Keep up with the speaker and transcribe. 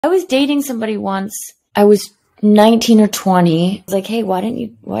I was dating somebody once. I was 19 or 20. I was like, hey, why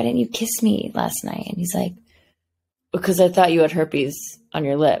didn't you kiss me last night? And he's like, because I thought you had herpes on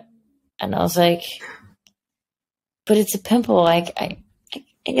your lip. And I was like, but it's a pimple. I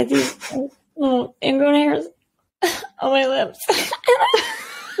get these little ingrown hairs on my lips.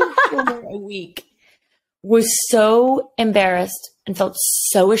 For a week. Was so embarrassed and felt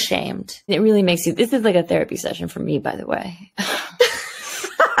so ashamed. It really makes you, this is like a therapy session for me, by the way.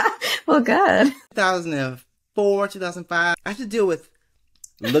 Well, good. 2004, 2005, I had to deal with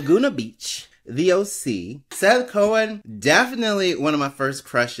Laguna Beach, The OC. Seth Cohen, definitely one of my first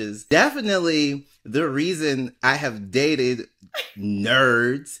crushes. Definitely the reason I have dated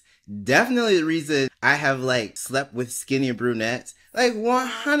nerds. Definitely the reason I have like slept with skinny brunettes. Like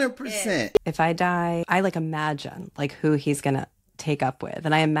 100%. If I die, I like imagine like who he's going to take up with.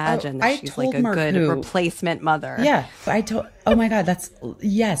 And I imagine that she's like a good replacement mother. Yeah. Oh my God,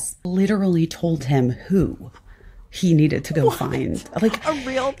 literally told him who he needed to go find. Like a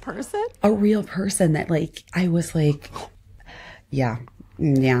real person? A real person that like, I was like, yeah,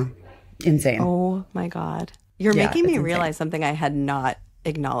 insane. Oh my God. You're making me realize something I had not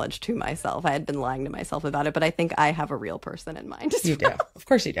acknowledged to myself. I had been lying to myself about it, but I think I have a real person in mind. You do. Of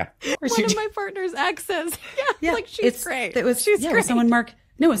course you do. One of my partner's exes. Yeah. Like she's great. She's great. It was someone Mark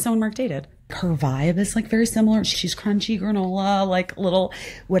dated. Her vibe is like very similar. She's crunchy granola, like little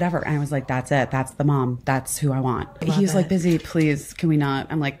whatever. And I was like, that's it. That's the mom. That's who I want. He's like, busy, please. Can we not?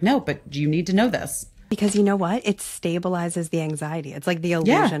 I'm like, no, but you need to know this. Because you know what? It stabilizes the anxiety. It's like the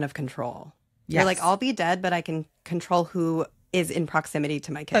illusion of control. Yes. You're like, I'll be dead, but I can control who is in proximity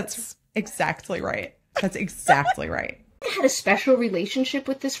to my kids. That's exactly right. That's exactly right. I had a special relationship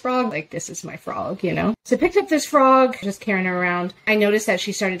with this frog. Like, this is my frog, you know? So I picked up this frog, just carrying her around. I noticed that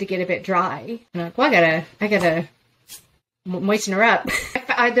she started to get a bit dry. And I'm like, well, I gotta moisten her up.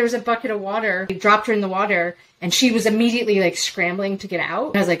 There was a bucket of water. I dropped her in the water, and she was immediately, like, scrambling to get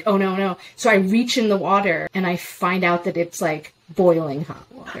out. And I was like, oh, no. So I reach in the water, and I find out that it's, like, boiling hot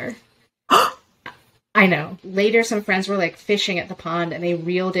water. I know. Later, some friends were like fishing at the pond and they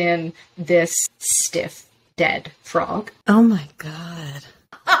reeled in this stiff, dead frog. Oh my God.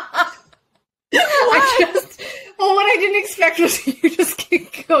 What I didn't expect was you just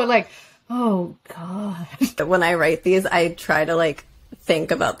go like, oh God. When I write these, I try to like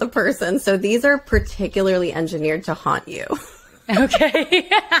think about the person. So these are particularly engineered to haunt you. Okay.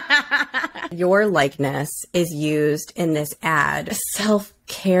 Your likeness is used in this ad. A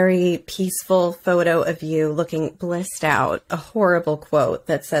self-carry, peaceful photo of you looking blissed out. A horrible quote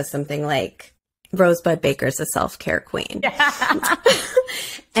that says something like, Rosebud Baker's a self-care queen. Yeah.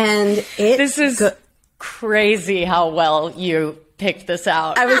 And this is crazy how well you picked this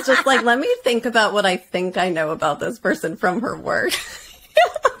out. I was just like, let me think about what I think I know about this person from her work.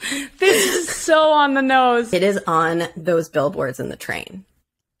 This is so on the nose. It is on those billboards in the train.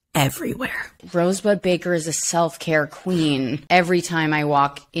 Everywhere. Rosebud Baker is a self-care queen. Every time I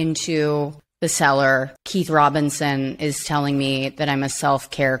walk into the cellar, Keith Robinson is telling me that I'm a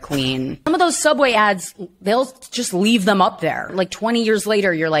self-care queen. Some of those Subway ads, they'll just leave them up there. Like 20 years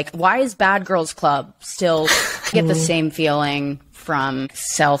later, you're like, why is Bad Girls Club still get the same feeling from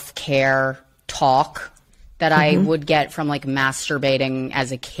self-care talk that I would get from like masturbating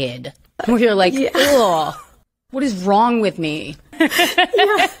as a kid? Where you're like, ugh, what is wrong with me?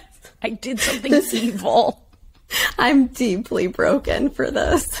 I did something evil. I'm deeply broken for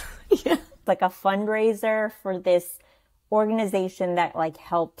this. Yeah. Like a fundraiser for this organization that like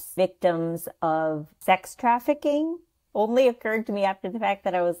helps victims of sex trafficking. Only occurred to me after the fact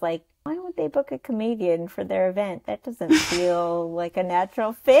that I was like, why would they book a comedian for their event? That doesn't feel like a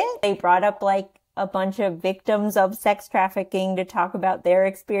natural fit. They brought up like a bunch of victims of sex trafficking to talk about their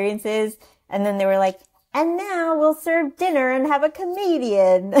experiences. And then they were like, and now we'll serve dinner and have a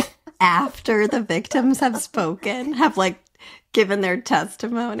comedian. After the victims have spoken, have like given their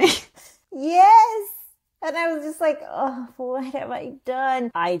testimony. Yes. And I was just like, oh, what have I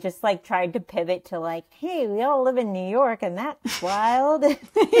done? I just like tried to pivot to like, hey, we all live in New York and that's wild.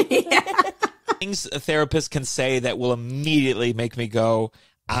 Things a therapist can say that will immediately make me go,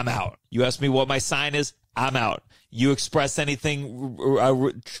 I'm out. You ask me what my sign is, I'm out. You express anything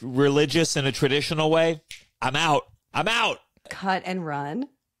religious in a traditional way, I'm out. I'm out. Cut and run.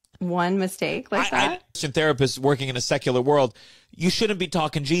 One mistake like that. Christian therapist working in a secular world, you shouldn't be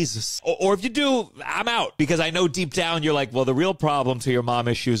talking Jesus. Or if you do, I'm out. Because I know deep down you're like, well, the real problem to your mom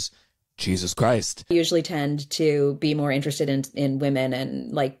issues, Jesus Christ. I usually tend to be more interested in women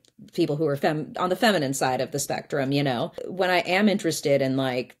and like people who are on the feminine side of the spectrum, you know. When I am interested in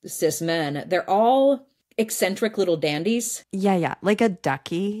like cis men, they're all eccentric little dandies. Yeah. Like a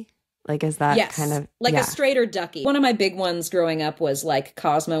ducky. Like, is that Yes, kind of like a straighter ducky. One of my big ones growing up was like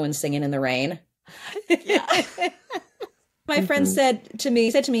Cosmo and Singing in the Rain. Yeah. My friend said to me,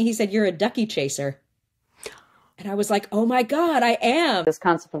 he said, "You're a ducky chaser." And I was like, oh my God, I am. This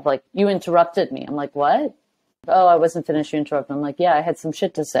concept of like, you interrupted me. I'm like, what? Oh, I wasn't finished. You interrupted. I'm like, yeah, I had some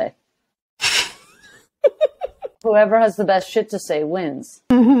shit to say. Whoever has the best shit to say wins.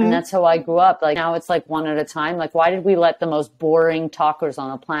 And that's how I grew up. Like now it's like one at a time. Like, why did we let the most boring talkers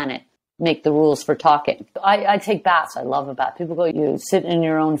on the planet make the rules for talking? I take baths. I love a bath. People go, you sit in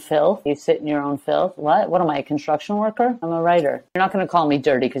your own filth. You sit in your own filth. What am I, a construction worker? I'm a writer. You're not going to call me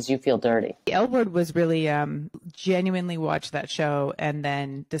dirty because you feel dirty. L Word was really genuinely watched that show and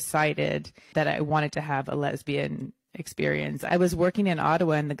then decided that I wanted to have a lesbian experience. I was working in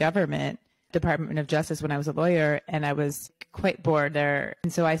Ottawa in the government Department of Justice when I was a lawyer, and I was quite bored there.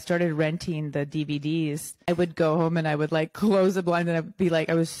 And so I started renting the DVDs. I would go home and I would like close the blind and I'd be like,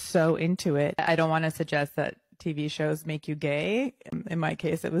 I was so into it. I don't want to suggest that TV shows make you gay. In my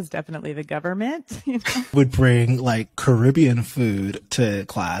case, it was definitely the government. You know? Would bring like Caribbean food to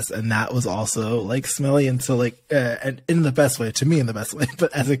class, and that was also like smelly. And so like, and in the best way, to me in the best way,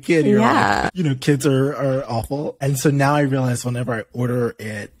 but as a kid, you're like, you know, kids are awful. And so now I realize whenever I order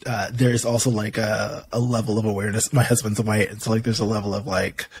it, there's also like a level of awareness. My husband's white, and so like there's a level of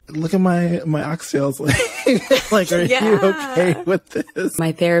like, look at my oxtails. Like, are you okay with this?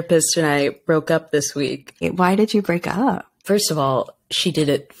 My therapist and I broke up this week. Why did you break up? First of all, she did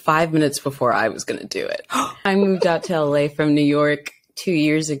it 5 minutes before I was going to do it. I moved out to LA from New York 2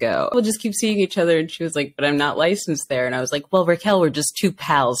 years ago. We'll just keep seeing each other. And she was like, but I'm not licensed there. And I was like, well, Raquel, we're just two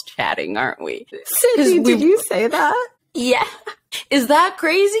pals chatting, aren't we? Sydney, did you say that? Yeah. Is that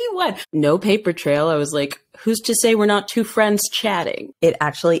crazy? What? No paper trail. I was like, who's to say we're not two friends chatting? It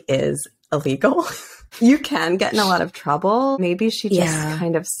actually is illegal. You can get in a lot of trouble. Maybe she just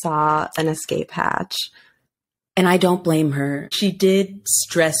kind of saw an escape hatch. And I don't blame her. She did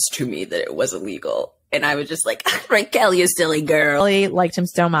stress to me that it was illegal. And I was just like, Raquel, you silly girl. I liked him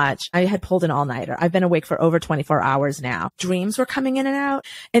so much. I had pulled an all-nighter. I've been awake for over 24 hours now. Dreams were coming in and out.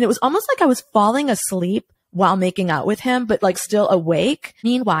 And it was almost like I was falling asleep while making out with him, but like still awake.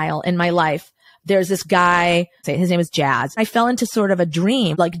 Meanwhile, in my life, there's this guy, his name is Jazz. I fell into sort of a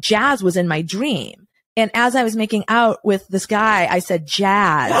dream, like Jazz was in my dream. And as I was making out with this guy, I said,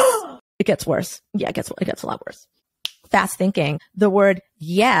 Jazz. It gets worse. Yeah, it gets a lot worse. Fast thinking. The word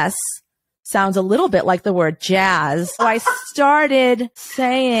yes sounds a little bit like the word jazz. So I started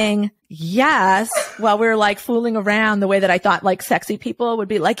saying yes while we were like fooling around the way that I thought like sexy people would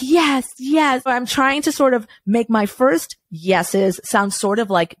be like, yes, yes. I'm trying to sort of make my first yeses sound sort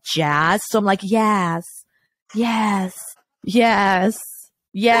of like jazz. So I'm like, yes, yes, yes,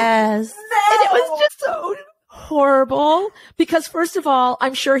 yes. No. And it was just so horrible because first of all,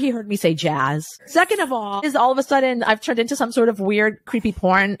 I'm sure he heard me say jazz. Second of all, is all of a sudden I've turned into some sort of weird, creepy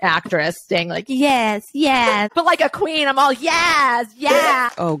porn actress saying like, yes, yes. But like a queen, I'm all, yes, yeah.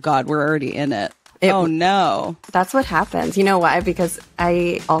 Oh God, we're already in it. Oh no. That's what happens. You know why? Because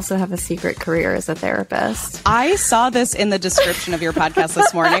I also have a secret career as a therapist. I saw this in the description of your podcast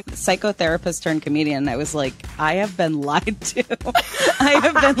this morning. Psychotherapist turned comedian. I was like, I have been lied to. I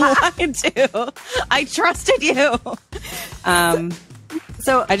have been lied to. I trusted you.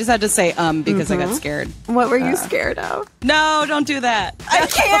 So I just had to say because I got scared. What were you scared of? No, don't do that. I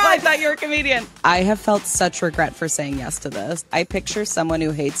can't. I thought you were a comedian. I have felt such regret for saying yes to this. I picture someone who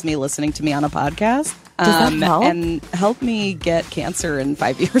hates me listening to me on a podcast. Does that help? And help me get cancer in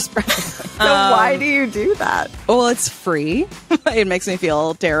 5 years, probably. So why do you do that? Well, it's free. It makes me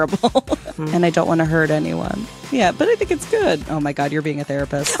feel terrible. And I don't want to hurt anyone. Yeah, but I think it's good. Oh my God, you're being a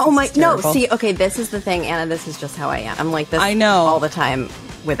therapist. Oh my, no, see, okay, this is the thing, Anna, this is just how I am. I'm like this I know. All the time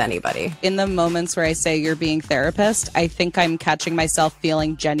with anybody. In the moments where I say you're being therapist, I think I'm catching myself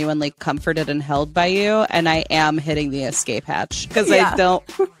feeling genuinely comforted and held by you, and I am hitting the escape hatch because I don't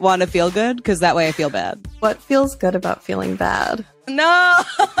want to feel good because that way I feel bad. What feels good about feeling bad? No!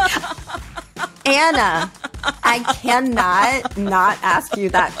 Anna, I cannot not ask you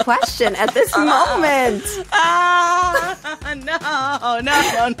that question at this moment. No. Come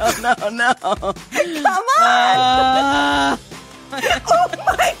on. Oh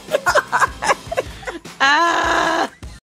my God.